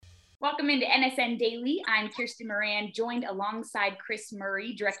Welcome into NSN Daily. I'm Kirsten Moran, joined alongside Chris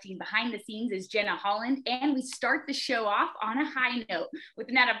Murray. Directing behind the scenes is Jenna Holland. And we start the show off on a high note with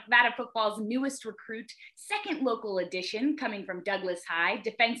Nevada football's newest recruit, second local edition, coming from Douglas High,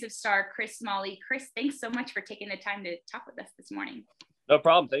 defensive star Chris Smalley. Chris, thanks so much for taking the time to talk with us this morning. No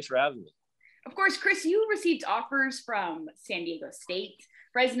problem. Thanks for having me. Of course, Chris, you received offers from San Diego State,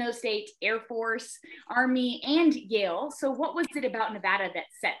 Fresno State, Air Force, Army, and Yale. So what was it about Nevada that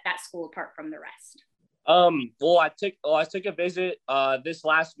set that school apart from the rest? Well, I took a visit this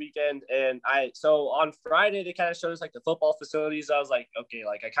last weekend, and so on Friday they kind of showed us like the football facilities. I was like, okay,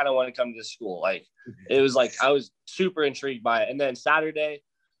 like I kind of want to come to this school. Like it was like I was super intrigued by it. And then Saturday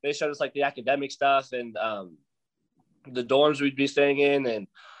they showed us like the academic stuff and the dorms we'd be staying in, and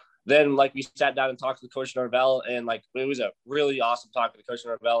then like we sat down and talked to Coach Norvell, and like it was a really awesome talk to Coach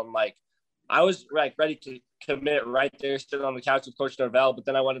Norvell, and like I was like ready to commit right there, sitting on the couch with Coach Norvell. But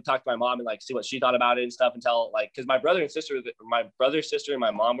then I wanted to talk to my mom and like see what she thought about it and stuff, and tell like because my brother, sister, and my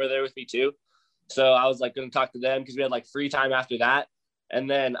mom were there with me too. So I was like going to talk to them because we had like free time after that. And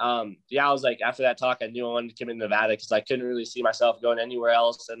then I was like after that talk, I knew I wanted to come in Nevada because I couldn't really see myself going anywhere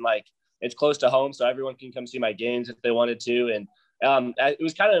else, and like it's close to home, so everyone can come see my games if they wanted to. And it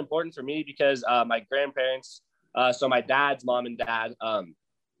was kind of important for me because my grandparents, so my dad's mom and dad, and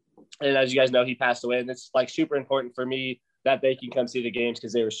as you guys know, he passed away, and it's like super important for me that they can come see the games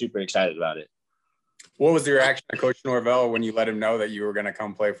because they were super excited about it. What was the reaction of Coach Norvell when you let him know that you were going to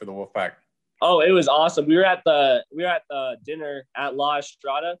come play for the Wolfpack? Oh, it was awesome. We were at the dinner at La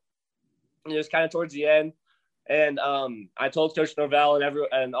Estrada, and it was kind of towards the end. And I told Coach Norvell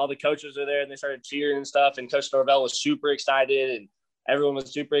and all the coaches were there, and they started cheering and stuff. And Coach Norvell was super excited, and everyone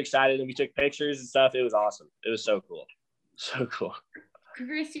was super excited. And we took pictures and stuff. It was awesome. It was so cool. So cool.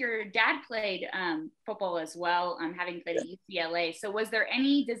 Chris, your dad played football as well, having played at UCLA. So was there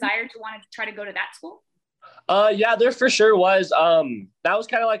any desire to want to try to go to that school? Yeah, there for sure was. That was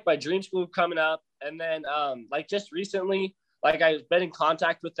kind of like my dream school coming up. And then like just recently, like I've been in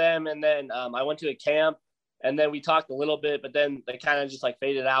contact with them. And then I went to a camp. And then we talked a little bit, but then they kind of just like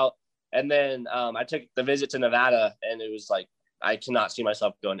faded out. And then I took the visit to Nevada, and it was like, I cannot see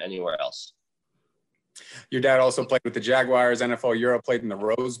myself going anywhere else. Your dad also played with the Jaguars, NFL Europe, played in the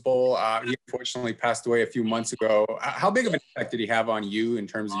Rose Bowl. He unfortunately passed away a few months ago. How big of an impact did he have on you in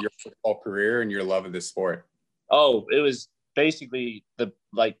terms of your football career and your love of this sport? Oh, it was basically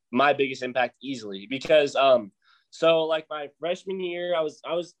my biggest impact easily because so like my freshman year, I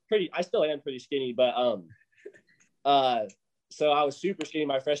still am pretty skinny, but so I was super skinny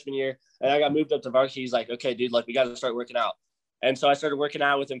my freshman year, and I got moved up to varsity. He's like, okay, dude, like we got to start working out. And so I started working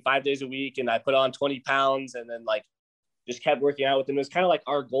out with him 5 days a week, and I put on 20 pounds and then like just kept working out with him. It was kind of like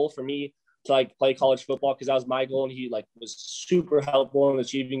our goal for me to like play college football because that was my goal. And he like was super helpful in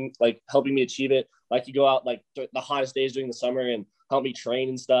helping me achieve it. Like he'd go out like the hottest days during the summer and help me train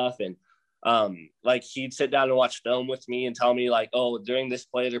and stuff. And like he'd sit down and watch film with me and tell me like, oh, during this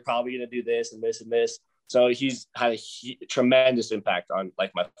play, they're probably going to do this and this and this. So he's had a tremendous impact on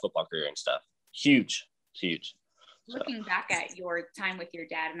like my football career and stuff. Huge. Looking back at your time with your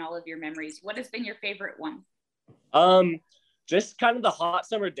dad and all of your memories, what has been your favorite one? Just kind of the hot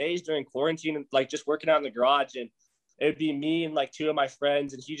summer days during quarantine and like just working out in the garage, and it'd be me and like two of my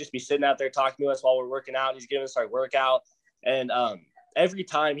friends, and he'd just be sitting out there talking to us while we're working out. He's giving us our workout, and every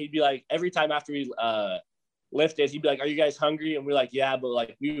time after we lifted, he'd be like, "Are you guys hungry?" And we're like, "Yeah," but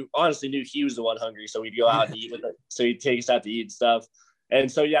like we honestly knew he was the one hungry, so we'd go out and eat with it. So he'd take us out to eat and stuff. And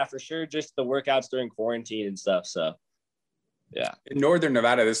so, yeah, for sure, just the workouts during quarantine and stuff. So, yeah. In Northern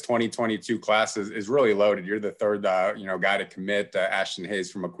Nevada, this 2022 class is really loaded. You're the third, guy to commit. Ashton Hayes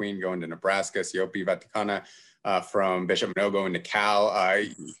from McQueen going to Nebraska. Siopi Vaticana from Bishop Manoa going to Cal.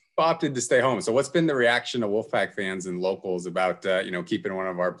 Opted to stay home. So what's been the reaction of Wolfpack fans and locals about, keeping one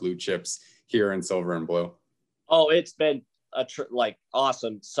of our blue chips here in silver and blue? Oh, it's been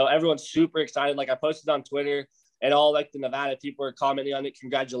awesome. So everyone's super excited. Like I posted on Twitter, and all like the Nevada people are commenting on it.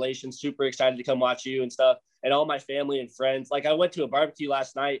 Congratulations. Super excited to come watch you and stuff. And all my family and friends. Like I went to a barbecue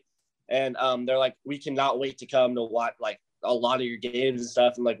last night, and they're like, we cannot wait to come to watch like a lot of your games and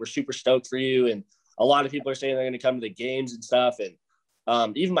stuff. And like, we're super stoked for you. And a lot of people are saying they're going to come to the games and stuff.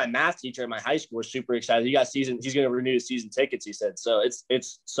 And even my math teacher at my high school was super excited. He's going to renew his season tickets, he said. So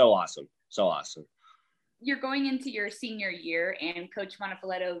it's so awesome. So awesome. You're going into your senior year, and Coach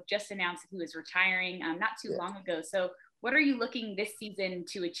Montefiletto just announced he was retiring not too long ago. So what are you looking this season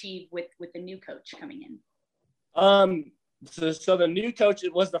to achieve with the new coach coming in? So the new coach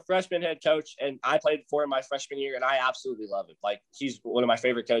was the freshman head coach, and I played for him my freshman year, and I absolutely love him. Like he's one of my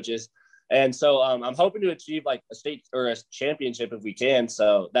favorite coaches. And so I'm hoping to achieve like a state or a championship if we can.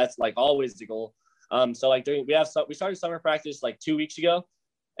 So that's like always the goal. So like we started summer practice like 2 weeks ago.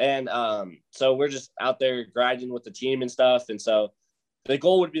 And so we're just out there grinding with the team and stuff. And so the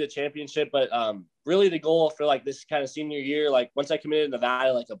goal would be the championship, but really the goal for like this kind of senior year, like once I committed to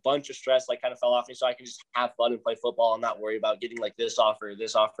Nevada, like a bunch of stress like kind of fell off me, so I can just have fun and play football and not worry about getting like this offer,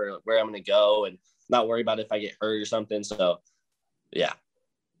 where I'm going to go, and not worry about if I get hurt or something. So yeah.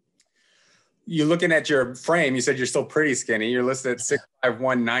 You're looking at your frame. You said you're still pretty skinny. You're listed at 6'5",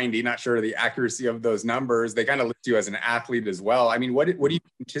 190. Not sure of the accuracy of those numbers. They kind of list you as an athlete as well. I mean, what do you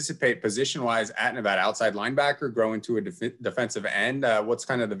anticipate position-wise at Nevada? Outside linebacker, grow into a defensive end? What's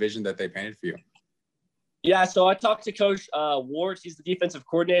kind of the vision that they painted for you? Yeah, so I talked to Coach Ward. He's the defensive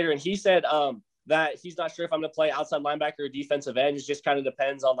coordinator, and he said that he's not sure if I'm going to play outside linebacker or defensive end. It just kind of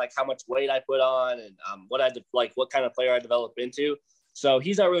depends on like how much weight I put on and what kind of player I develop into. So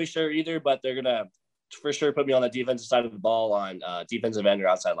he's not really sure either, but they're going to for sure put me on the defensive side of the ball on defensive end or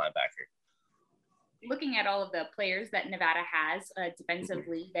outside linebacker. Looking at all of the players that Nevada has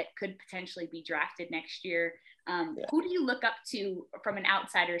defensively that could potentially be drafted next year, who do you look up to from an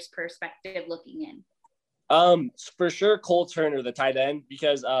outsider's perspective looking in? For sure, Cole Turner, the tight end,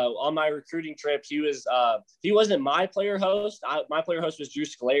 because on my recruiting trip, he wasn't my player host. My player host was Drew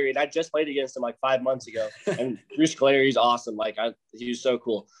Scolari, and I just played against him like 5 months ago. And Drew Scolari's awesome. He was so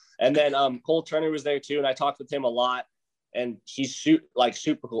cool. And then Cole Turner was there too, and I talked with him a lot. And he's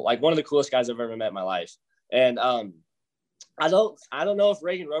super cool, like one of the coolest guys I've ever met in my life. And I don't know if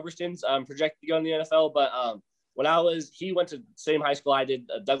Reagan Roberson's projected to go in the NFL, but he went to the same high school I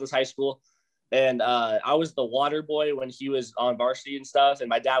did, Douglas High School. And I was the water boy when he was on varsity and stuff. And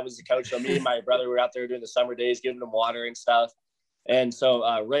my dad was the coach. So me and my brother were out there during the summer days, giving him water and stuff. And so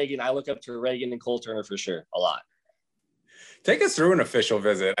I look up to Reagan and Cole Turner for sure a lot. Take us through an official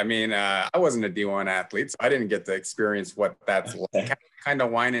visit. I mean, I wasn't a D1 athlete, so I didn't get to experience what that's like. Kind of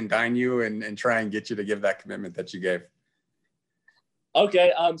wine and dine you and try and get you to give that commitment that you gave.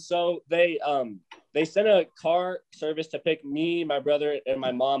 Okay. So they sent a car service to pick me, my brother, and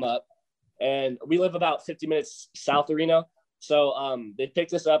my mom up. And we live about 50 minutes south of Reno. So they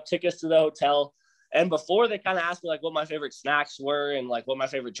picked us up, took us to the hotel. And before, they kind of asked me like what my favorite snacks were and like what my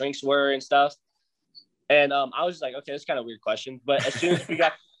favorite drinks were and stuff. And I was just like, okay, that's kind of a weird question. But as soon as we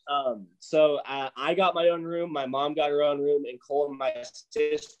got I got my own room. My mom got her own room. And Cole and my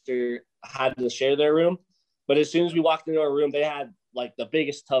sister had to share their room. But as soon as we walked into our room, they had like the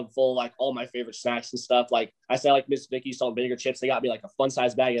biggest tub full, like all my favorite snacks and stuff. Like I said, like Miss Vicky's salt and vinegar chips. They got me like a fun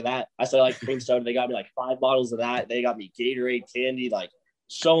size bag of that. I said, like cream soda. They got me like 5 bottles of that. They got me Gatorade, candy, like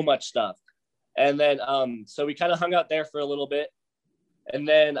so much stuff. And then, so we kind of hung out there for a little bit. And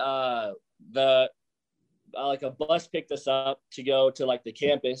then like a bus picked us up to go to like the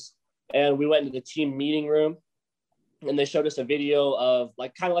campus, and we went into the team meeting room. And they showed us a video of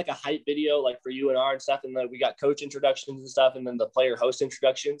like kind of like a hype video, like for UNR and stuff. And then we got coach introductions and stuff, and then the player host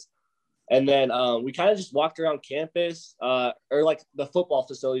introductions. And then we kind of just walked around campus or like the football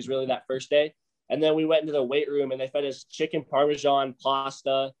facilities really that first day. And then we went into the weight room, and they fed us chicken Parmesan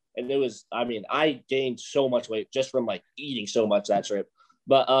pasta. And it was, I mean, I gained so much weight just from like eating so much that trip.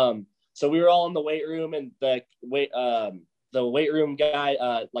 But so we were all in the weight room, and the weight room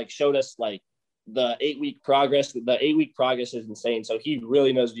guy like showed us like the 8-week progress. The 8-week progress is insane. So he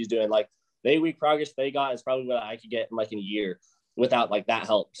really knows what he's doing. Like the 8-week progress they got is probably what I could get in like in a year without like that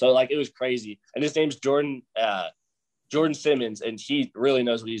help. So like it was crazy. And his name's Jordan Simmons, and he really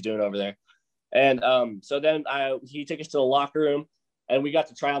knows what he's doing over there. And so then he took us to the locker room, and we got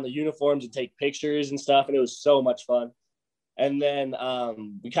to try on the uniforms and take pictures and stuff. And it was so much fun. And then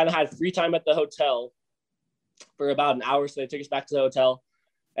we kind of had free time at the hotel for about an hour. So they took us back to the hotel.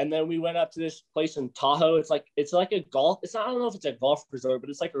 And then we went up to this place in Tahoe. It's like a golf. I don't know if it's a golf resort, but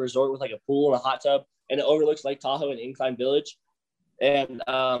it's like a resort with like a pool and a hot tub, and it overlooks Lake Tahoe and Incline Village. And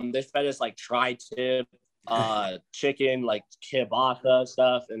they fed us like tri-tip, chicken, like kielbasa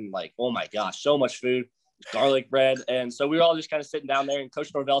stuff, and like, oh my gosh, so much food, garlic bread. And so we were all just kind of sitting down there, and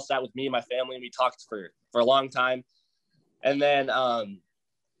Coach Norvell sat with me and my family, and we talked for a long time. And then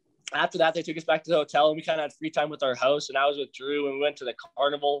after that, they took us back to the hotel, and we kind of had free time with our host. And I was with Drew, and we went to the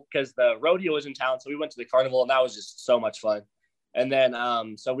carnival because the rodeo was in town. So we went to the carnival, and that was just so much fun. And then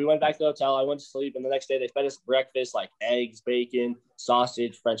so we went back to the hotel. I went to sleep, and the next day they fed us breakfast, like eggs, bacon,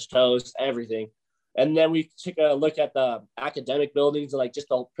 sausage, French toast, everything. And then we took a look at the academic buildings and like just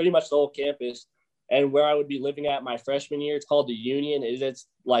pretty much the whole campus. And where I would be living at my freshman year, it's called the Union. It's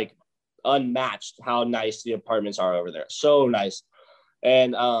like unmatched how nice the apartments are over there. So nice.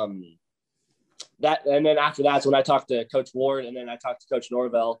 And then after that's when I talked to Coach Ward, and then I talked to Coach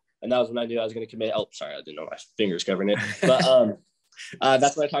Norvell, And that was when I knew I was going to commit. Oh, sorry, I didn't know my fingers covering it. But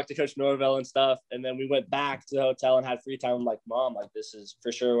that's when I talked to Coach Norvell and stuff. And then we went back to the hotel and had free time. I'm like, Mom, like, this is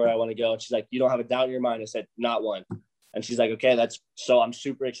for sure where I want to go. And she's like, you don't have a doubt in your mind? I said, not one. And she's like, okay, I'm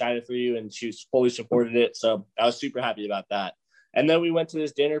super excited for you. And she fully supported it. So I was super happy about that. And then we went to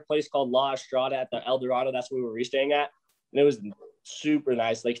this dinner place called La Estrada at the El Dorado. That's where we were staying at. And it was super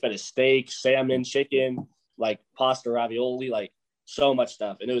nice. Like, fed a steak, salmon, chicken, like pasta, ravioli, like so much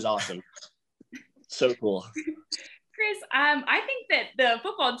stuff. And it was awesome. So cool. Chris, I think that the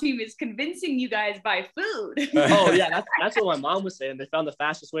football team is convincing you guys by food. Oh, yeah. That's what my mom was saying. They found the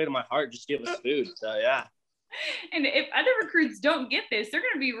fastest way to my heart. Just give us food. So, yeah. And if other recruits don't get this, they're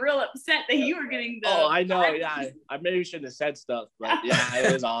going to be real upset that you were getting the. Oh, I know. Yeah. I maybe shouldn't have said stuff, but yeah,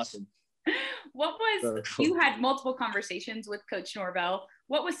 it was awesome. What was, you had multiple conversations with Coach Norvell.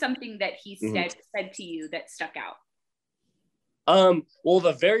 What was something that he said to you that stuck out? Well,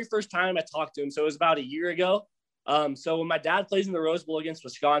 the very first time I talked to him, so it was about a year ago. So when my dad plays in the Rose Bowl against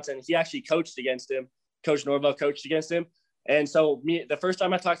Wisconsin, he actually coached against him. Coach Norvell coached against him. And so the first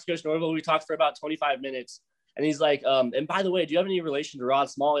time I talked to Coach Norvell, we talked for about 25 minutes. And he's like, and by the way, do you have any relation to Rod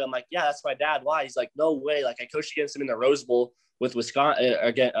Smalley? I'm like, yeah, that's my dad. Why? He's like, no way. Like, I coached against him in the Rose Bowl with Wisconsin.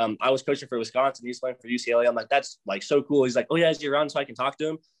 Again, I was coaching for Wisconsin. He's playing for UCLA. I'm like, that's like so cool. He's like, oh yeah, is he around so I can talk to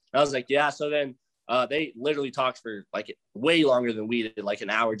him? And I was like, yeah. So then they literally talked for like way longer than we did, like an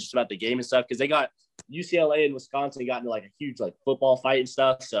hour, just about the game and stuff. Cause they got UCLA and Wisconsin got into like a huge like football fight and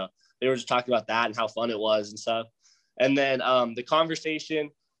stuff. So they were just talking about that and how fun it was and stuff. And then the conversation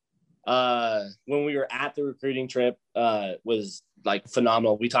when we were at the recruiting trip was like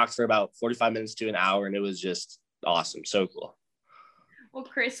phenomenal. We talked for about 45 minutes to an hour and it was just awesome. So cool. Well,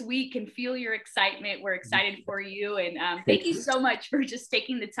 Chris, we can feel your excitement. We're excited for you. And thank you so much for just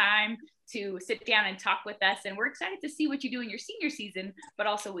taking the time to sit down and talk with us. And we're excited to see what you do in your senior season, but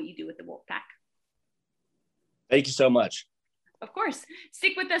also what you do with the Wolfpack. Thank you so much. Of course.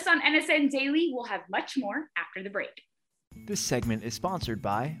 Stick with us on NSN Daily. We'll have much more after the break. This segment is sponsored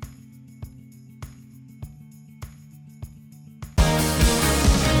by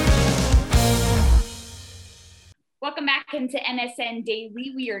Welcome back into NSN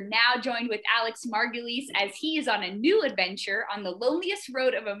Daily. We are now joined with Alex Margulies as he is on a new adventure on the loneliest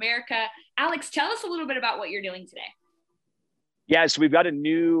road of America. Alex, tell us a little bit about what you're doing today. Yeah, so we've got a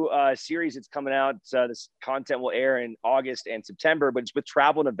new series that's coming out. This content will air in August and September, but it's with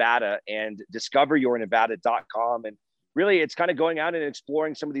Travel Nevada and discoveryournevada.com. And really, it's kind of going out and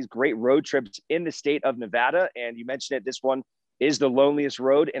exploring some of these great road trips in the state of Nevada. And you mentioned it, this one is the loneliest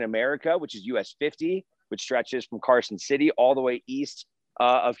road in America, which is US 50, which stretches from Carson City all the way east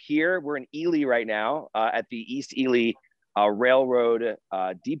of here. We're in Ely right now at the East Ely Railroad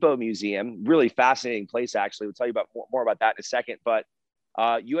Depot Museum. Really fascinating place, actually. We'll tell you about more about that in a second. But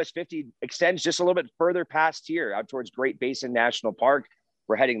US 50 extends just a little bit further past here out towards Great Basin National Park.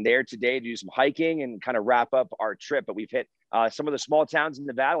 We're heading there today to do some hiking and kind of wrap up our trip. But we've hit some of the small towns in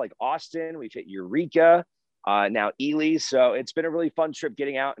Nevada, like Austin. We've hit Eureka, now Ely. So it's been a really fun trip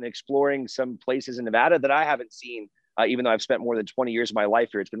getting out and exploring some places in Nevada that I haven't seen, even though I've spent more than 20 years of my life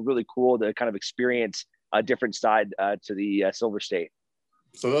here. It's been really cool to kind of experience a different side to the Silver State.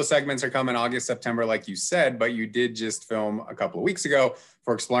 So those segments are coming August, September, like you said, but you did just film a couple of weeks ago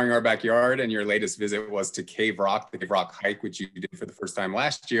for Exploring Our Backyard, and your latest visit was to Cave Rock, the Cave Rock hike, which you did for the first time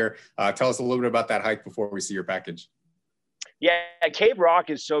last year. Tell us a little bit about that hike before we see your package. Yeah, Cave Rock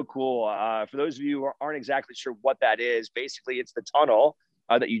is so cool. For those of you who aren't exactly sure what that is, basically it's the tunnel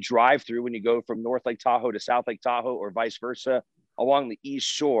that you drive through when you go from North Lake Tahoe to South Lake Tahoe or vice versa along the East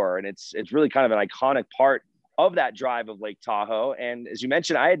Shore. And it's really kind of an iconic part of that drive of Lake Tahoe. And as you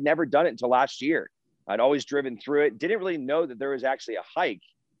mentioned, I had never done it until last year. I'd always driven through it, didn't really know that there was actually a hike.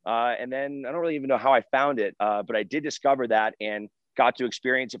 And then I don't really even know how I found it, but I did discover that and got to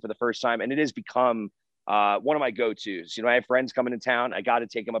experience it for the first time. And it has become one of my go-tos. You know, I have friends coming to town. I got to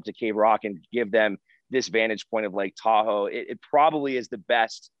take them up to Cave Rock and give them this vantage point of Lake Tahoe. It probably is the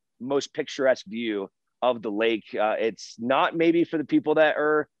best, most picturesque view of the lake. It's not maybe for the people that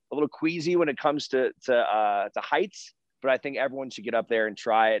are a little queasy when it comes to heights, but I think everyone should get up there and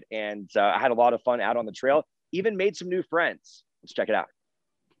try it. And I had a lot of fun out on the trail, even made some new friends. Let's check it out.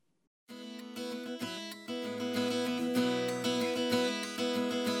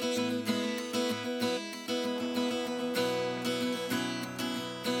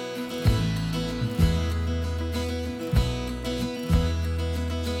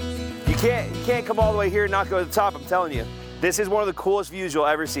 You can't come all the way here and not go to the top, I'm telling you. This is one of the coolest views you'll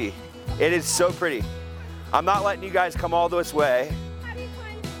ever see. It is so pretty. I'm not letting you guys come all this way. How do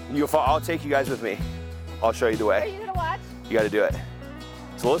you climb? I'll take you guys with me. I'll show you the way. Are you gonna watch? You gotta do it.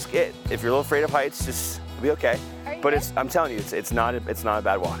 It's a little scary. If you're a little afraid of heights, just it'll be okay. But I'm telling you, it's not a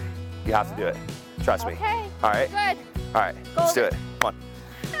bad walk. You have to do it. Trust me. Okay. All right. Good. All right. Let's do it. Come on.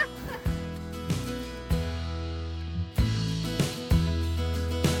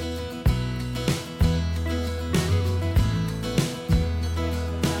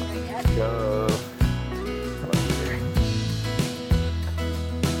 Go.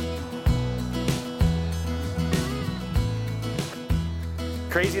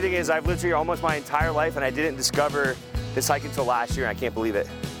 Crazy thing is, I've lived here almost my entire life, and I didn't discover this hike until last year, and I can't believe it.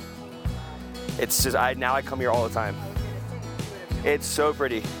 It's just, now I come here all the time. It's so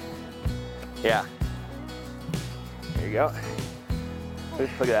pretty. Yeah. There you go. Look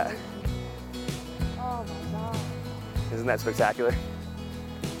at that. Oh my God. Isn't that spectacular?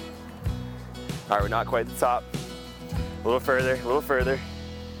 All right, we're not quite at the top. A little further, a little further.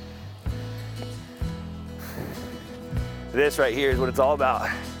 This right here is what it's all about.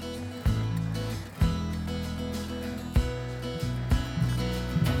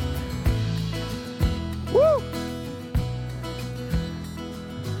 Woo!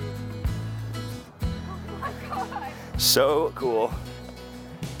 So cool.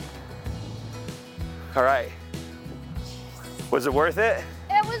 All right. Was it worth it?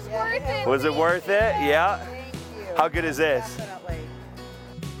 It was worth it. Was it worth it? Yeah. Thank you. How good is this? Definitely.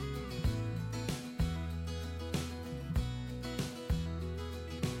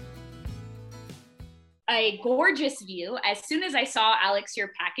 A gorgeous view. As soon as I saw Alex,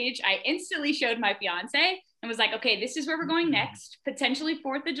 your package, I instantly showed my fiance and was like, okay, this is where we're going next. Potentially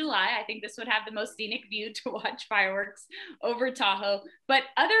 4th of July. I think this would have the most scenic view to watch fireworks over Tahoe. But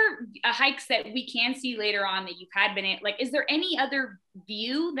other hikes that we can see later on that you've had been in, like, is there any other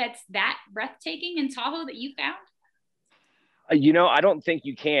view that's that breathtaking in Tahoe that you found? I don't think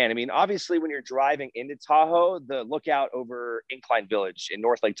you can. I mean, obviously, when you're driving into Tahoe, the lookout over Incline Village in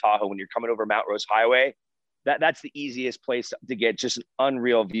North Lake Tahoe, when you're coming over Mount Rose Highway, that's the easiest place to get just an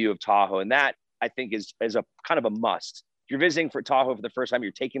unreal view of Tahoe. And that, I think, is a kind of a must. If you're visiting for Tahoe for the first time,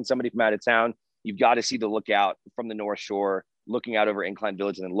 you're taking somebody from out of town, you've got to see the lookout from the North Shore, looking out over Incline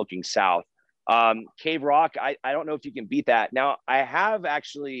Village and then looking south. Cave Rock, I don't know if you can beat that. Now, I have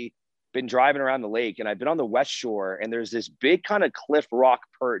actually been driving around the lake, and I've been on the West Shore, and there's this big kind of cliff rock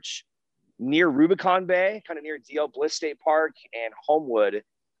perch near Rubicon Bay, kind of near D.L. Bliss State Park and Homewood.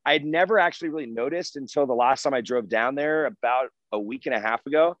 I had never actually really noticed until the last time I drove down there about a week and a half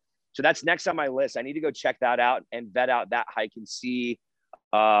ago. So that's next on my list. I need to go check that out and vet out that hike and see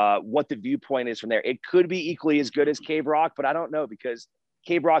what the viewpoint is from there. It could be equally as good as Cave Rock, but I don't know, because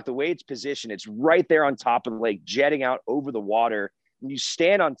Cave Rock, the way it's positioned, it's right there on top of the lake, jetting out over the water. And you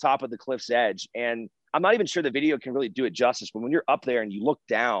stand on top of the cliff's edge, and I'm not even sure the video can really do it justice, but when you're up there and you look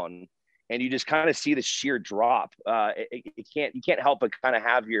down and you just kind of see the sheer drop, you can't help but kind of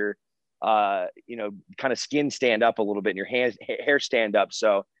have your, kind of skin stand up a little bit and your hair stand up.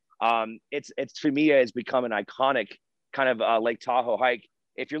 So it's for me, has become an iconic kind of Lake Tahoe hike.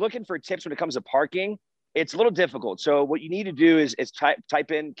 If you're looking for tips when it comes to parking, it's a little difficult. So what you need to do is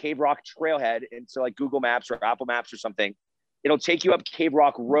type in Cave Rock Trailhead into like Google Maps or Apple Maps or something. It'll take you up Cave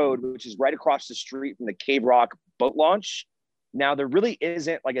Rock Road, which is right across the street from the Cave Rock boat launch. Now, there really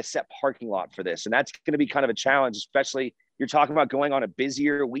isn't like a set parking lot for this. And that's going to be kind of a challenge, especially you're talking about going on a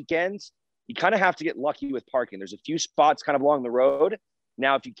busier weekend. You kind of have to get lucky with parking. There's a few spots kind of along the road.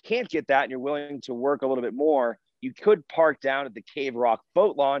 Now, if you can't get that and you're willing to work a little bit more, you could park down at the Cave Rock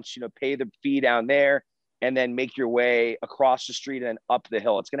boat launch, pay the fee down there, and then make your way across the street and up the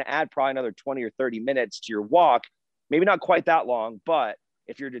hill. It's going to add probably another 20 or 30 minutes to your walk. Maybe not quite that long, but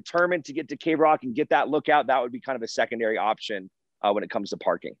if you're determined to get to Cave Rock and get that lookout, that would be kind of a secondary option when it comes to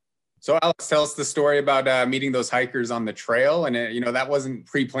parking. So Alex, tell us the story about meeting those hikers on the trail. And, that wasn't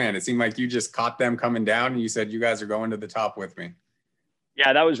pre-planned. It seemed like you just caught them coming down and you said, you guys are going to the top with me.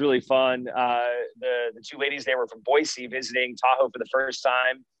 Yeah, that was really fun. The two ladies, they were from Boise visiting Tahoe for the first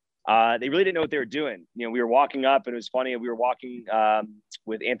time. They really didn't know what they were doing. We were walking up, and it was funny. We were walking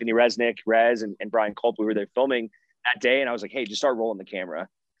with Anthony Resnick, and Brian Culp. We were there filming that day, and I was like, hey, just start rolling the camera.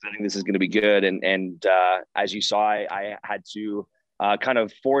 I think this is going to be good. And as you saw, I had to kind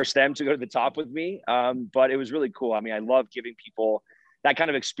of force them to go to the top with me. But it was really cool. I mean, I love giving people that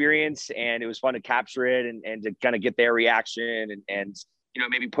kind of experience, and it was fun to capture it and to kind of get their reaction and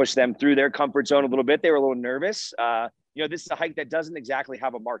maybe push them through their comfort zone a little bit. They were a little nervous. This is a hike that doesn't exactly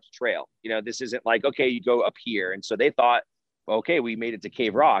have a marked trail. This isn't like, okay, you go up here. And so they thought, okay, we made it to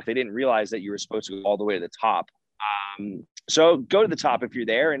Cave Rock. They didn't realize that you were supposed to go all the way to the top. So go to the top if you're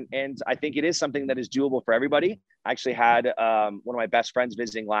there. And I think it is something that is doable for everybody. I actually had one of my best friends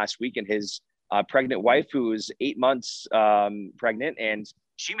visiting last week, and his pregnant wife, who was 8 months pregnant, and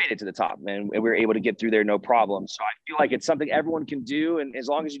she made it to the top, and we were able to get through there no problem. So I feel like it's something everyone can do. And as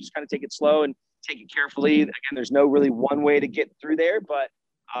long as you just kind of take it slow and take it carefully, again, there's no really one way to get through there, but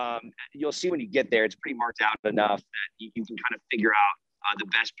you'll see when you get there, it's pretty marked out enough that you can kind of figure out the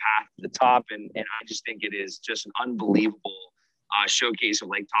best path to the top. And I just think it is just an unbelievable showcase of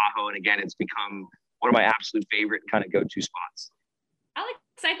Lake Tahoe. And again, it's become one of my absolute favorite kind of go-to spots. Alex,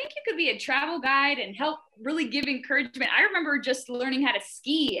 I think you could be a travel guide and help really give encouragement. I remember just learning how to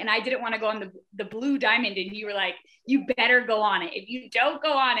ski, and I didn't want to go on the Blue Diamond, and you were like, you better go on it. If you don't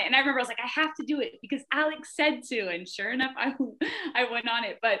go on it. And I remember I was like, I have to do it because Alex said to, and sure enough, I went on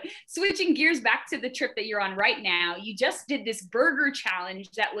it. But switching gears back to the trip that you're on right now, you just did this burger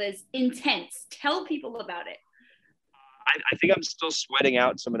challenge that was intense. Tell people about it. I think I'm still sweating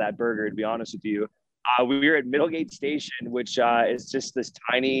out some of that burger, to be honest with you. We were at Middlegate Station, which is just this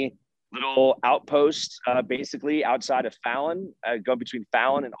tiny little outpost, basically outside of Fallon, going between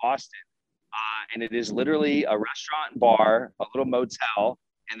Fallon and Austin. And it is literally a restaurant and bar, a little motel,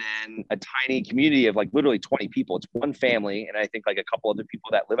 and then a tiny community of like literally 20 people. It's one family, and I think like a couple other people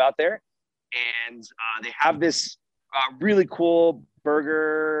that live out there. And they have this really cool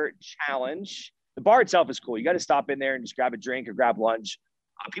burger challenge. The bar itself is cool. You got to stop in there and just grab a drink or grab lunch.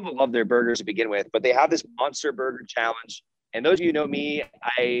 People love their burgers to begin with, but they have this monster burger challenge. And those of you who know me,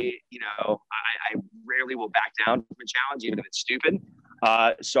 I rarely will back down from a challenge, even if it's stupid.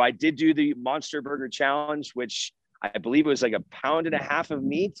 So I did do the monster burger challenge, which I believe it was like 1.5 pounds of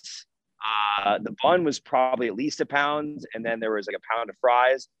meat. The bun was probably at least 1 pound. And then there was like 1 pound of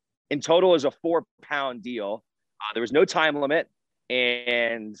fries. In total, it was a 4-pound deal. There was no time limit.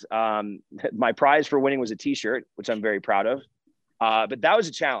 And my prize for winning was a t-shirt, which I'm very proud of. But that was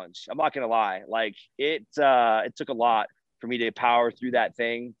a challenge. I'm not going to lie. Like it took a lot for me to power through that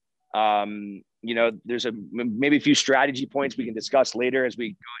thing. There's maybe a few strategy points we can discuss later as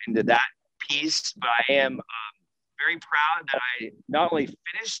we go into that piece, but I am very proud that I not only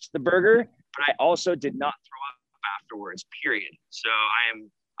finished the burger, but I also did not throw up afterwards, period. So I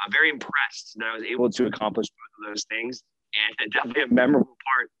am very impressed that I was able to accomplish both of those things, and definitely a memorable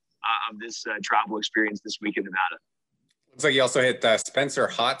part of this travel experience this week in Nevada. Looks like you also hit Spencer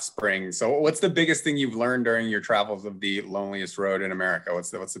Hot Springs. So what's the biggest thing you've learned during your travels of the loneliest road in America?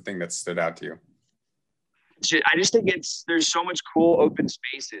 What's the thing that stood out to you? I just think there's so much cool open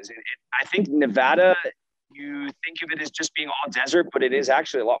spaces. And I think Nevada, you think of it as just being all desert, but it is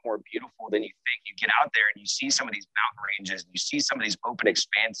actually a lot more beautiful than you think. You get out there and you see some of these mountain ranges, and you see some of these open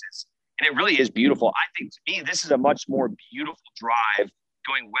expanses, and it really is beautiful. I think to me, this is a much more beautiful drive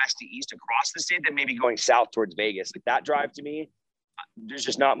going west to east across the state than maybe going south towards Vegas. Like that drive to me, there's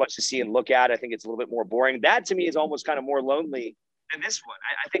just not much to see and look at. I think it's a little bit more boring. That to me is almost kind of more lonely than this one.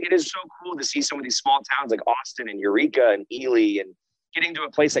 I think it is so cool to see some of these small towns like Austin and Eureka and Ely, and getting to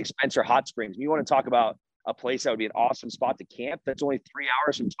a place like Spencer Hot Springs. You want to talk about a place that would be an awesome spot to camp. That's only 3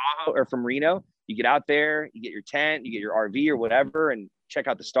 hours from Tahoe or from Reno. You get out there, you get your tent, you get your RV or whatever, and check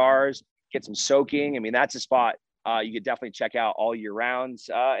out the stars, get some soaking. I mean, that's a spot you could definitely check out all year round.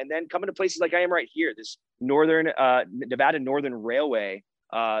 And then coming to places like I am right here, this Nevada Northern Railway.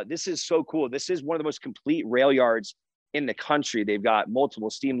 This is so cool. This is one of the most complete rail yards in the country. They've got multiple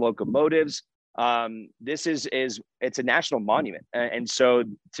steam locomotives. This is it's a national monument. And so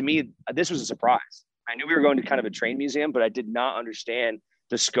to me, this was a surprise. I knew we were going to kind of a train museum, but I did not understand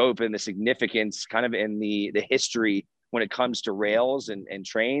the scope and the significance kind of in the history when it comes to rails and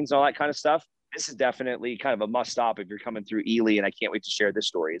trains, all that kind of stuff. This is definitely kind of a must stop if you're coming through Ely, and I can't wait to share this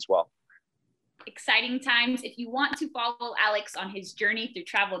story as well. Exciting times. If you want to follow Alex on his journey through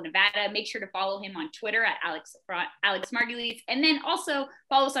travel in Nevada, make sure to follow him on Twitter at Alex Margulies, and then also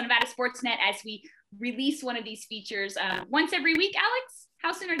follow us on Nevada Sportsnet as we release one of these features once every week. Alex,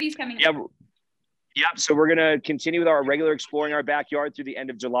 how soon are these coming up? Yep. So we're going to continue with our regular Exploring Our Backyard through the end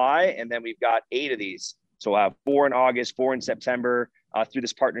of July, and then we've got 8 of these. So we'll have 4 in August, 4 in September, through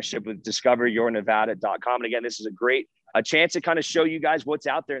this partnership with discoveryournevada.com. And again, this is a chance to kind of show you guys what's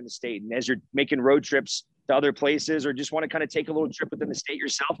out there in the state. And as you're making road trips to other places, or just want to kind of take a little trip within the state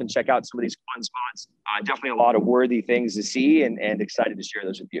yourself and check out some of these fun spots, definitely a lot of worthy things to see, and excited to share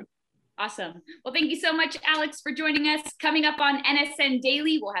those with you. Awesome. Well, thank you so much, Alex, for joining us. Coming up on NSN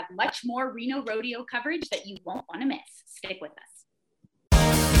Daily, we'll have much more Reno Rodeo coverage that you won't want to miss. Stick with us.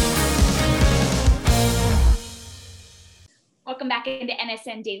 Welcome back into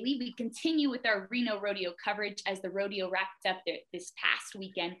NSN Daily. We continue with our Reno Rodeo coverage as the rodeo wrapped up this past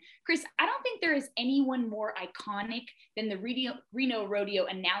weekend. Chris, I don't think there is anyone more iconic than the Reno Rodeo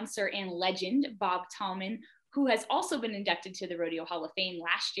announcer and legend, Bob Tallman, who has also been inducted to the Rodeo Hall of Fame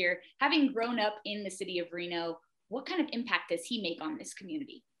last year, having grown up in the city of Reno. What kind of impact does he make on this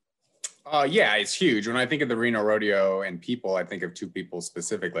community? Yeah, it's huge. When I think of the Reno Rodeo and people, I think of two people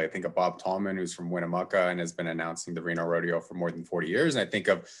specifically. I think of Bob Tallman, who's from Winnemucca and has been announcing the Reno Rodeo for more than 40 years. And I think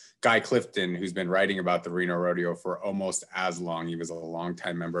of Guy Clifton, who's been writing about the Reno Rodeo for almost as long. He was a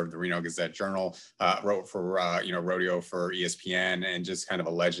longtime member of the Reno Gazette Journal, wrote for, rodeo for ESPN, and just kind of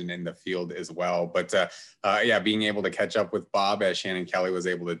a legend in the field as well. But yeah, being able to catch up with Bob, as Shannon Kelly was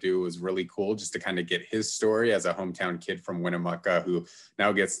able to do, was really cool, just to kind of get his story as a hometown kid from Winnemucca, who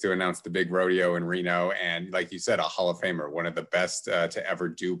now gets to announce the big rodeo in Reno. And like you said, a Hall of Famer, one of the best to ever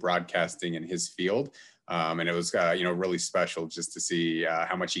do broadcasting in his field. And it was, really special just to see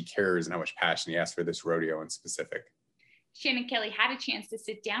how much he cares and how much passion he has for this rodeo in specific. Shannon Kelly had a chance to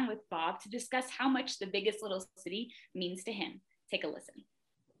sit down with Bob to discuss how much the biggest little city means to him. Take a listen.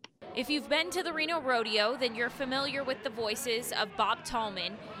 If you've been to the Reno Rodeo, then you're familiar with the voices of Bob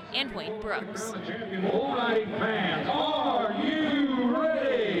Tallman and Wayne Brooks. Alright, fans, are you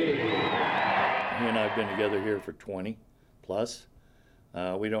ready? He and I have been together here for 20 plus.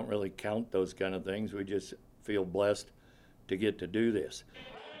 We don't really count those kind of things. We just feel blessed to get to do this.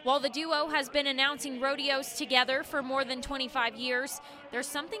 While the duo has been announcing rodeos together for more than 25 years, there's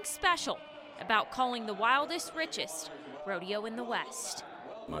something special about calling the wildest, richest rodeo in the West.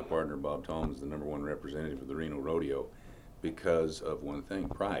 My partner, Bob Tallman, is the #1 representative of the Reno Rodeo because of one thing,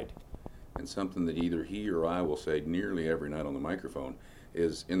 pride. And something that either he or I will say nearly every night on the microphone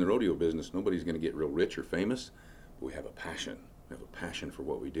is, in the rodeo business, nobody's going to get real rich or famous, but we have a passion. We have a passion for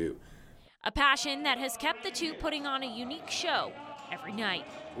what we do. A passion that has kept the two putting on a unique show every night.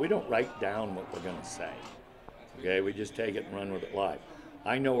 We don't write down what we're going to say. Okay, we just take it and run with it live.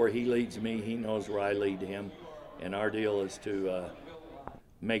 I know where he leads me, he knows where I lead him, and our deal is to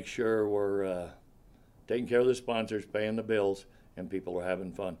make sure we're taking care of the sponsors, paying the bills, and people are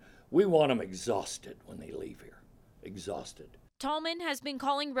having fun. We want them exhausted when they leave here, exhausted. Tallman has been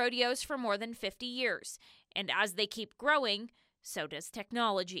calling rodeos for more than 50 years, and as they keep growing, so does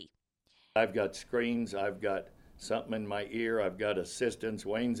technology. I've got screens, I've got something in my ear, I've got assistants.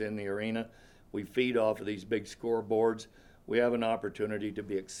 Wayne's in the arena. We feed off of these big scoreboards. We have an opportunity to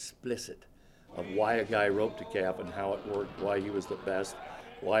be explicit of why a guy roped a calf and how it worked, why he was the best,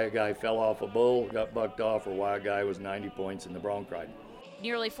 why a guy fell off a bull, got bucked off, or why a guy was 90 points in the bronc riding.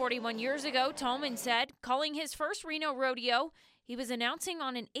 Nearly 41 years ago, Tallman said, calling his first Reno rodeo, he was announcing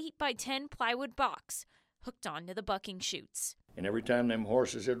on an 8x10 plywood box, hooked onto the bucking chutes. And every time them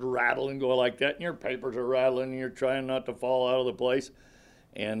horses would rattle and go like that, and your papers are rattling, and you're trying not to fall out of the place.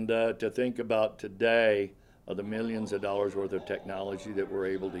 And to think about today of the millions of dollars worth of technology that we're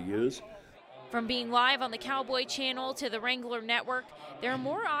able to use. From being live on the Cowboy Channel to the Wrangler Network, there are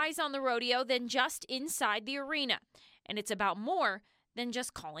more eyes on the rodeo than just inside the arena. And it's about more than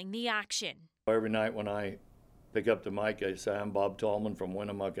just calling the action. Every night when I pick up the mic, I say, I'm Bob Tallman from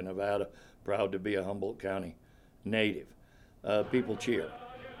Winnemucca, Nevada, proud to be a Humboldt County native. People cheer,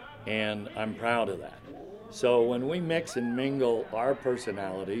 and I'm proud of that. So when we mix and mingle our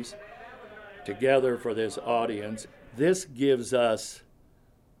personalities together for this audience, this gives us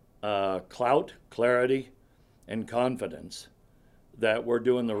clout, clarity, and confidence that we're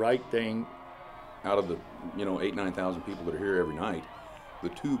doing the right thing. Out of the 8,000-9,000 people that are here every night, the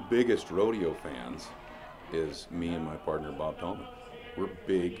two biggest rodeo fans is me and my partner Bob Tallman. We're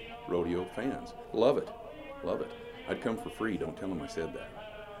big rodeo fans. Love it. Love it. I'd come for free. Don't tell them I said that.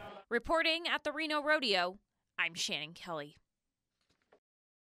 Reporting at the Reno Rodeo, I'm Shannon Kelly.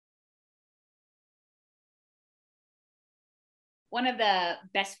 One of the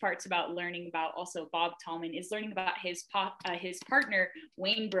best parts about learning about also Bob Tallman is learning about his partner,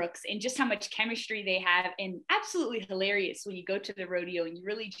 Wayne Brooks, and just how much chemistry they have, and absolutely hilarious when you go to the rodeo and you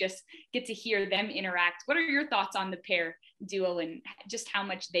really just get to hear them interact. What are your thoughts on the pair duo and just how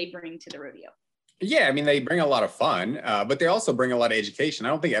much they bring to the rodeo? Yeah, I mean, they bring a lot of fun, but they also bring a lot of education. I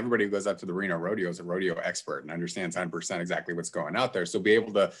don't think everybody who goes up to the Reno Rodeo is a rodeo expert and understands 100% exactly what's going out there. So be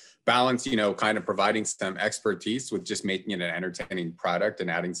able to balance, kind of providing some expertise with just making it an entertaining product and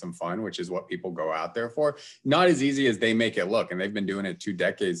adding some fun, which is what people go out there for. Not as easy as they make it look, and they've been doing it 2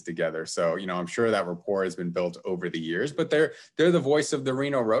 decades together. So, I'm sure that rapport has been built over the years, but they're the voice of the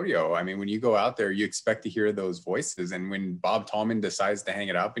Reno Rodeo. I mean, when you go out there, you expect to hear those voices. And when Bob Tallman decides to hang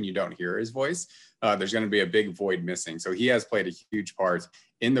it up and you don't hear his voice, there's going to be a big void missing. So he has played a huge part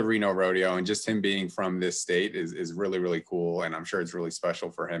in the Reno Rodeo, and just him being from this state is really, really cool. And I'm sure it's really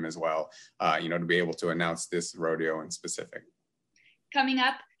special for him as well, to be able to announce this rodeo in specific. Coming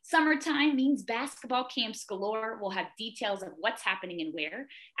up, summertime means basketball camps galore. We'll have details of what's happening and where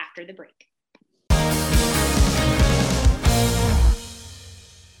after the break.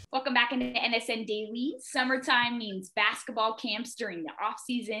 Welcome back into NSN Daily. Summertime means basketball camps during the off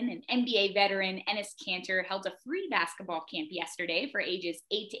season, and NBA veteran Enes Kanter held a free basketball camp yesterday for ages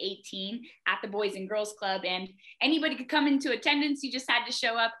 8 to 18 at the Boys and Girls Club, and anybody could come into attendance. You just had to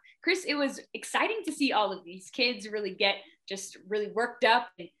show up. Chris, it was exciting to see all of these kids really get just really worked up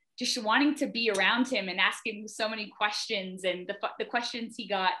and just wanting to be around him and asking so many questions, and the questions he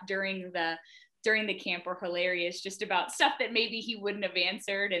got during the camp were hilarious, just about stuff that maybe he wouldn't have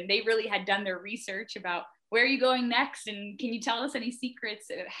answered. And they really had done their research about where are you going next? And can you tell us any secrets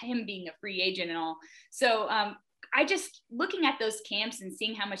of him being a free agent and all? So I just looking at those camps and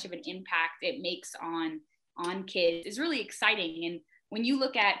seeing how much of an impact it makes on kids is really exciting. And when you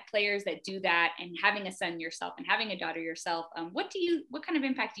look at players that do that, and having a son yourself and having a daughter yourself, what kind of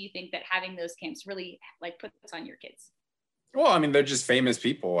impact do you think that having those camps really like puts on your kids? Well, I mean, they're just famous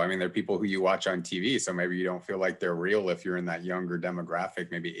people. I mean, they're people who you watch on TV. So maybe you don't feel like they're real if you're in that younger demographic,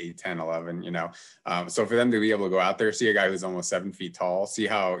 maybe 8, 10, 11, So for them to be able to go out there, see a guy who's almost 7 feet tall, see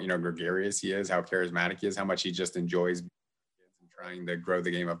how, gregarious he is, how charismatic he is, how much he just enjoys and trying to grow the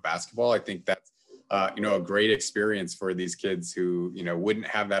game of basketball. I think that's, a great experience for these kids who, wouldn't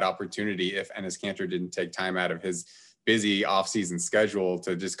have that opportunity if Enes Kanter didn't take time out of his busy off-season schedule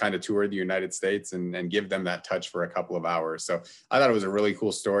to just kind of tour the United States and give them that touch for a couple of hours. So I thought it was a really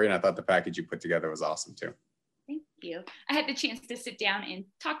cool story, and I thought the package you put together was awesome too. Thank you. I had the chance to sit down and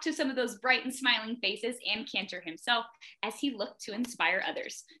talk to some of those bright and smiling faces and Kanter himself as he looked to inspire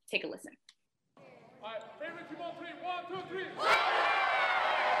others. Take a listen. All right, favorite team on 3. 1, 2, 3.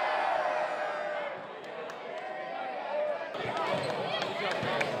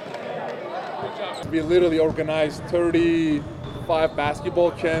 We literally organized 35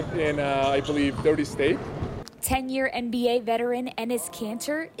 basketball camp in, I believe, 30 states. 10-year NBA veteran Enes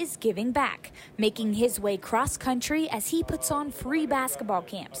Kanter is giving back, making his way cross-country as he puts on free basketball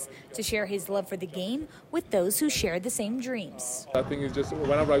camps to share his love for the game with those who share the same dreams. I think it's just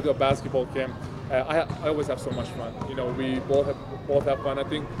whenever I do a basketball camp, I always have so much fun. We both have fun, I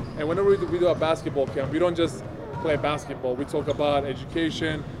think. And whenever we do a basketball camp, we don't just play basketball. We talk about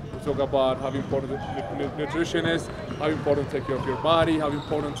education. We talk about how important nutrition is, how important to take care of your body, how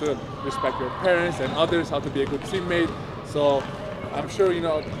important to respect your parents and others, how to be a good teammate. So I'm sure,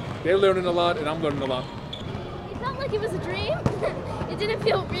 they're learning a lot and I'm learning a lot. It felt like it was a dream. It didn't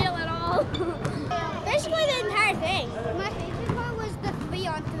feel real at all. Basically the entire thing. My favorite part was the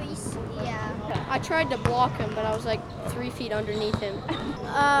 3-on-3s. Yeah. I tried to block him, but I was like 3 feet underneath him.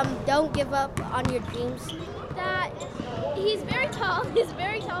 Don't give up on your dreams. That he's very tall. He's a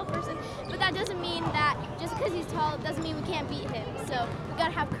very tall person, but that doesn't mean that just because he's tall doesn't mean we can't beat him. So we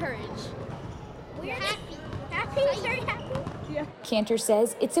gotta have courage. We're happy. Very happy. Yeah. Kanter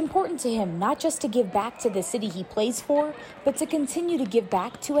says it's important to him not just to give back to the city he plays for, but to continue to give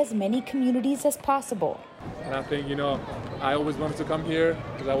back to as many communities as possible. And I think, I always wanted to come here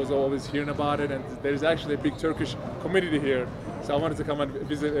because I was always hearing about it, and there's actually a big Turkish community here. So I wanted to come and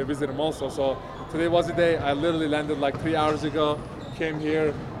visit them also. So today was the day. I literally landed like 3 hours ago, came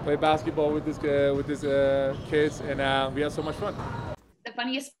here, played basketball with these kids, and we had so much fun. The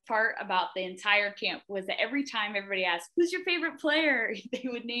funniest part about the entire camp was that every time everybody asked, who's your favorite player? They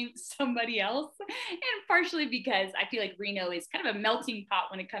would name somebody else. And partially because I feel like Reno is kind of a melting pot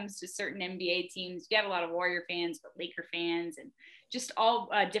when it comes to certain NBA teams. You have a lot of Warrior fans, but Laker fans, and just all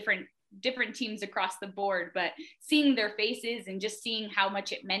different teams across the board. But seeing their faces and just seeing how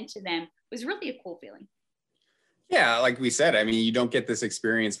much it meant to them was really a cool feeling. Yeah, like we said, I mean, you don't get this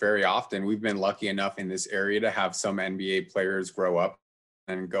experience very often. We've been lucky enough in this area to have some NBA players grow up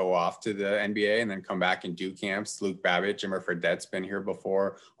and go off to the NBA and then come back and do camps. Luke Babbitt, Jimmer Fredette's been here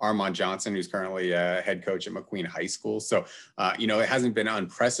before. Armand Johnson, who's currently a head coach at McQueen High School. So, it hasn't been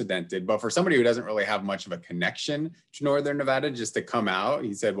unprecedented, but for somebody who doesn't really have much of a connection to Northern Nevada, just to come out,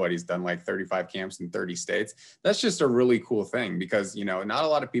 he said, he's done like 35 camps in 30 states. That's just a really cool thing because, not a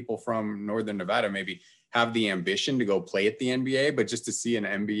lot of people from Northern Nevada maybe have the ambition to go play at the NBA, but just to see an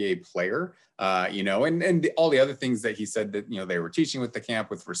NBA player, and all the other things that he said that, they were teaching with the camp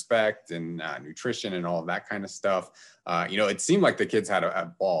with respect and nutrition and all of that kind of stuff. It seemed like the kids had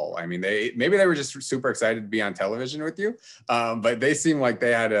a ball. I mean, maybe they were just super excited to be on television with you, but they seemed like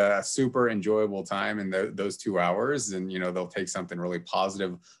they had a super enjoyable time in those 2 hours. And, they'll take something really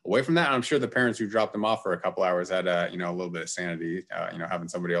positive away from that. And I'm sure the parents who dropped them off for a couple hours had, a little bit of sanity, having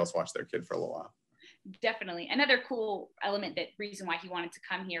somebody else watch their kid for a little while. Definitely. Another cool element, that reason why he wanted to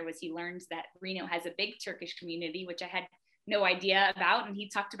come here was he learns that Reno has a big Turkish community, which I had no idea about. And he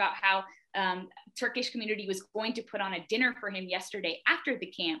talked about how Turkish community was going to put on a dinner for him yesterday after the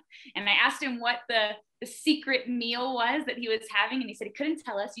camp. And I asked him what the secret meal was that he was having. And he said he couldn't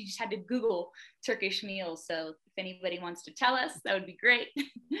tell us. You just had to Google Turkish meals. So if anybody wants to tell us, that would be great.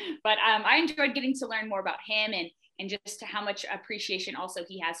 But I enjoyed getting to learn more about him and just how much appreciation also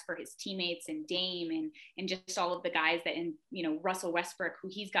he has for his teammates and Dame and just all of the guys that, and, you know, Russell Westbrook, who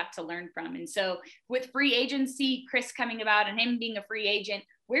he's got to learn from. And so with free agency, Chris coming about and him being a free agent,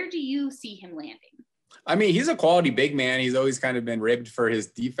 where do you see him landing? I mean, he's a quality big man. He's always kind of been ribbed for his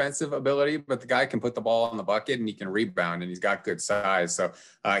defensive ability, but the guy can put the ball in the bucket and he can rebound and he's got good size. So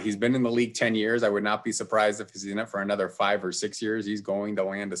he's been in the league 10 years. I would not be surprised if he's in it for another 5 or 6 years. He's going to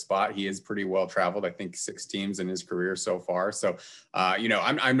land a spot. He is pretty well traveled. I think 6 teams in his career so far. So, you know,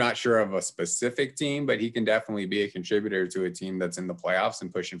 I'm not sure of a specific team, but he can definitely be a contributor to a team that's in the playoffs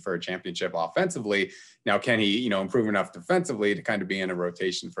and pushing for a championship offensively. Now, can he, you know, improve enough defensively to kind of be in a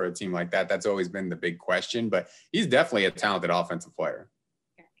rotation for a team like that? That's always been the big question, but he's definitely a talented offensive player.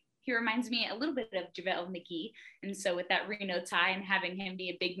 He reminds me a little bit of JaVale McGee. And so with that Reno tie and having him be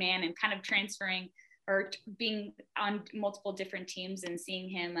a big man and kind of transferring or being on multiple different teams and seeing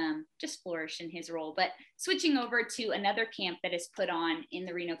him just flourish in his role. But switching over to another camp that is put on in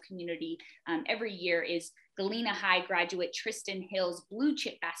the Reno community every year is Galena High graduate Tristan Hill's Blue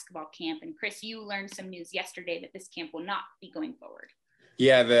Chip basketball camp. And Chris, you learned some news yesterday that this camp will not be going forward.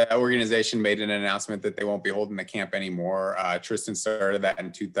 Yeah, the organization made an announcement that they won't be holding the camp anymore. Tristan started that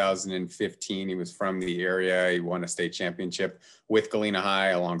in 2015. He was from the area. He won a state championship with Galena High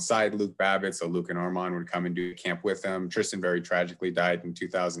alongside Luke Babbitt. So Luke and Armand would come and do camp with him. Tristan very tragically died in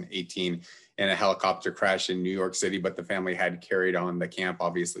 2018 in a helicopter crash in New York City, but the family had carried on the camp.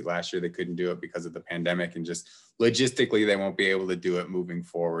 Obviously, last year they couldn't do it because of the pandemic, and just logistically, they won't be able to do it moving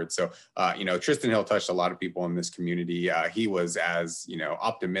forward. So, you know, Tristan Hill touched a lot of people in this community. He was as, you know,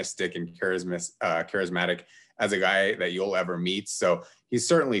 optimistic and charismatic as a guy that you'll ever meet. So he's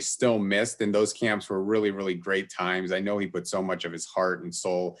certainly still missed. And those camps were really, really great times. I know he put so much of his heart and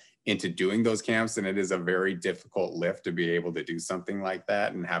soul into doing those camps, and it is a very difficult lift to be able to do something like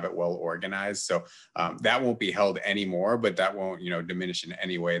that and have it well organized. So that won't be held anymore, but that won't, you know, diminish in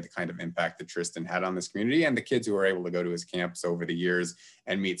any way the kind of impact that Tristan had on this community and the kids who were able to go to his camps over the years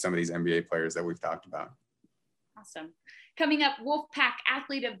and meet some of these NBA players that we've talked about. Awesome. Coming up, Wolfpack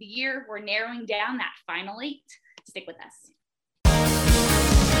Athlete of the Year. We're narrowing down that final 8. Stick with us.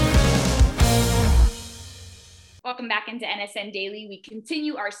 Welcome back into NSN Daily. We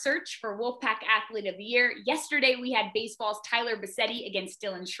continue our search for Wolfpack Athlete of the Year. Yesterday, we had baseball's Tyler Bassetti against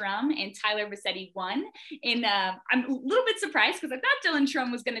Dylan Schrum, and Tyler Bassetti won. And I'm a little bit surprised because I thought Dylan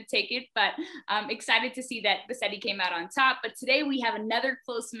Schrum was going to take it, but I'm excited to see that Bassetti came out on top. But today, we have another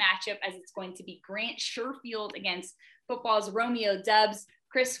close matchup as it's going to be Grant Sherfield against football's Romeo Dubs.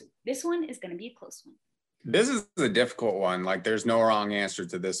 Chris, this one is going to be a close one. This is a difficult one. Like, there's no wrong answer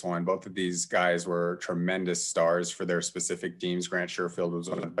to this one. Both of these guys were tremendous stars for their specific teams. Grant Sherfield was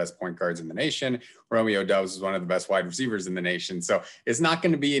one of the best point guards in the nation. Romeo Dubs was one of the best wide receivers in the nation. So it's not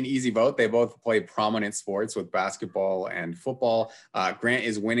going to be an easy vote. They both play prominent sports with basketball and football. Grant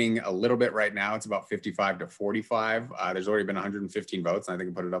is winning a little bit right now. It's about 55-45. There's already been 115 votes, and I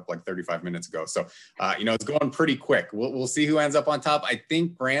think I put it up like 35 minutes ago. So, you know, it's going pretty quick. We'll see who ends up on top. I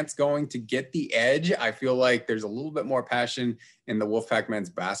think Grant's going to get the edge. I feel like there's a little bit more passion in the Wolfpack men's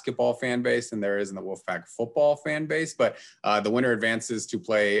basketball fan base than there is in the Wolfpack football fan base. But the winner advances to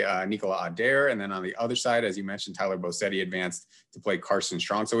play Nicola Adair. And then on the other side, as you mentioned, Tyler Bassetti advanced to play Carson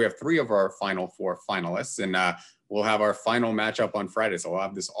Strong. So we have 3 of our final 4 finalists, and we'll have our final matchup on Friday. So we'll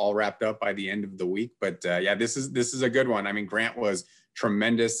have this all wrapped up by the end of the week. But yeah, this is a good one. I mean, Grant was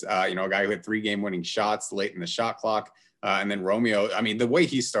tremendous. You know, a guy who had 3 game-winning shots late in the shot clock. And then Romeo, I mean, the way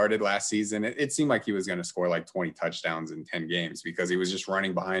he started last season, it seemed like he was going to score like 20 touchdowns in 10 games because he was just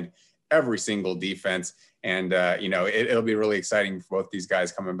running behind every single defense. And, you know, it'll be really exciting for both these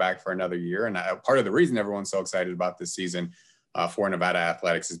guys coming back for another year. And part of the reason everyone's so excited about this season for Nevada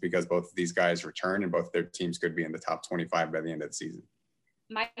Athletics is because both of these guys return and both their teams could be in the top 25 by the end of the season.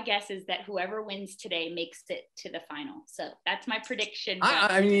 My guess is that whoever wins today makes it to the final. So that's my prediction.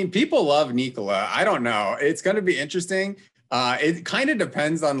 I mean, people love Nicola. I don't know. It's going to be interesting. It kind of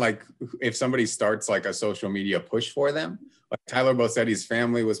depends on like if somebody starts like a social media push for them, Like Tyler Bossetti's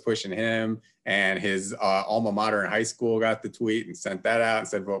family was pushing him, and his alma mater in high school got the tweet and sent that out and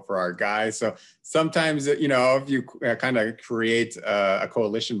said, vote for our guy. So sometimes, you know, if you kind of create a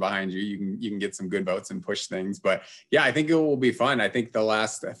coalition behind you, you can get some good votes and push things. But yeah, I think it will be fun. I think the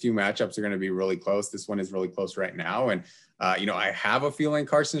last few matchups are going to be really close. This one is really close right now. And, you know, I have a feeling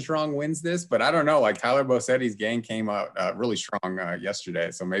Carson Strong wins this, but I don't know. Like Tyler Bossetti's gang came out really strong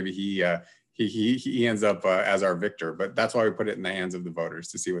yesterday. So maybe he ends up as our victor, but that's why we put it in the hands of the voters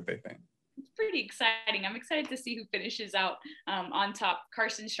to see what they think. It's pretty exciting. I'm excited to see who finishes out on top.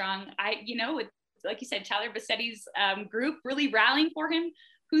 Carson Strong, with, like you said, Tyler Bossetti's group really rallying for him.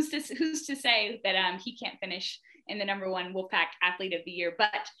 Who's to say that he can't finish in the #1 Wolfpack Athlete of the Year?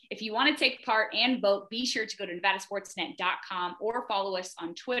 But if you want to take part and vote, be sure to go to nevadasportsnet.com or follow us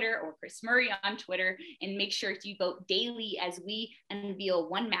on Twitter or Chris Murray on Twitter, and make sure to vote daily as we unveil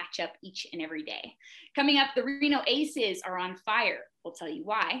one matchup each and every day. Coming up, the Reno Aces are on fire. We'll tell you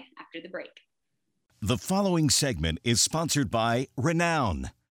why after the break. The following segment is sponsored by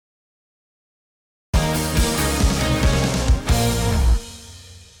Renown.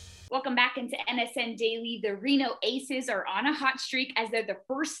 Welcome back into NSN Daily. The Reno Aces are on a hot streak as they're the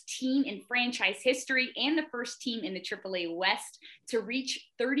first team in franchise history and the first team in the AAA West to reach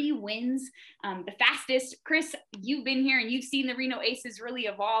 30 wins, the fastest. Chris, you've been here and you've seen the Reno Aces really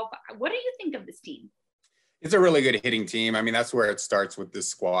evolve. What do you think of this team? It's a really good hitting team. I mean, that's where it starts with this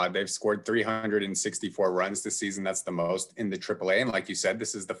squad. They've scored 364 runs this season. That's the most in the AAA. And like you said,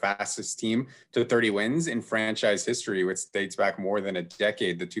 this is the fastest team to 30 wins in franchise history, which dates back more than a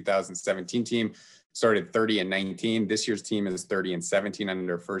decade. The 2017 team started 30-19. This year's team is 30-17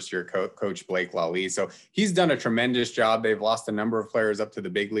 under first-year coach Blake Lally. So he's done a tremendous job. They've lost a number of players up to the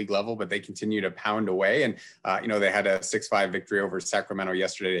big league level, but they continue to pound away. And, they had a 6-5 victory over Sacramento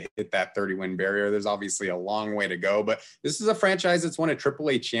yesterday to hit that 30-win barrier. There's obviously a long way to go, but this is a franchise that's won a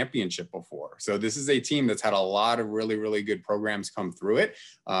AAA championship before. So this is a team that's had a lot of really, really good programs come through it.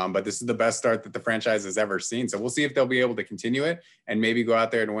 But this is the best start that the franchise has ever seen. So we'll see if they'll be able to continue it and maybe go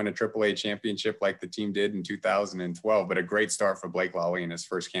out there and win a AAA championship like the team did in 2012, but a great start for Blake Lally in his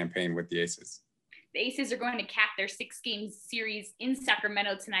first campaign with the Aces. The Aces are going to cap their 6-game series in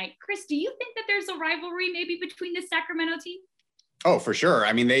Sacramento tonight. Chris, do you think that there's a rivalry maybe between the Sacramento team? Oh, for sure.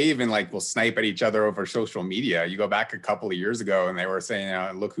 I mean, they even will snipe at each other over social media. You go back a couple of years ago and they were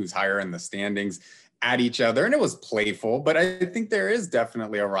saying, look who's higher in the standings at each other. And it was playful, but I think there is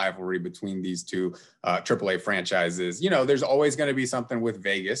definitely a rivalry between these two AAA franchises. There's always going to be something with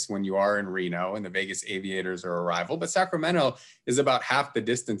Vegas when you are in Reno, and the Vegas Aviators are a rival, but Sacramento is about half the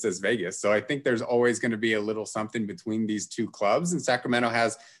distance as Vegas. So I think there's always going to be a little something between these two clubs. And Sacramento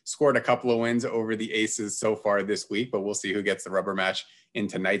has scored a couple of wins over the Aces so far this week, but we'll see who gets the rubber match in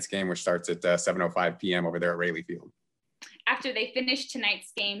tonight's game, which starts at 7:05 p.m. over there at Raley Field. After they finish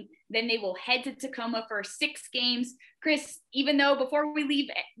tonight's game, then they will head to Tacoma for 6 games. Chris, even though before we leave,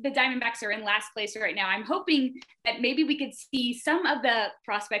 the Diamondbacks are in last place right now, I'm hoping that maybe we could see some of the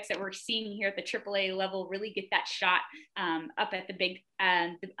prospects that we're seeing here at the AAA level really get that shot up at the big,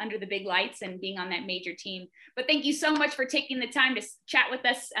 under the big lights and being on that major team. But thank you so much for taking the time to chat with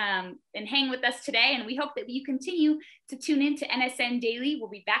us and hang with us today. And we hope that you continue to tune in to NSN Daily. We'll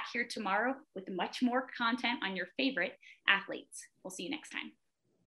be back here tomorrow with much more content on your favorite athletes. We'll see you next time.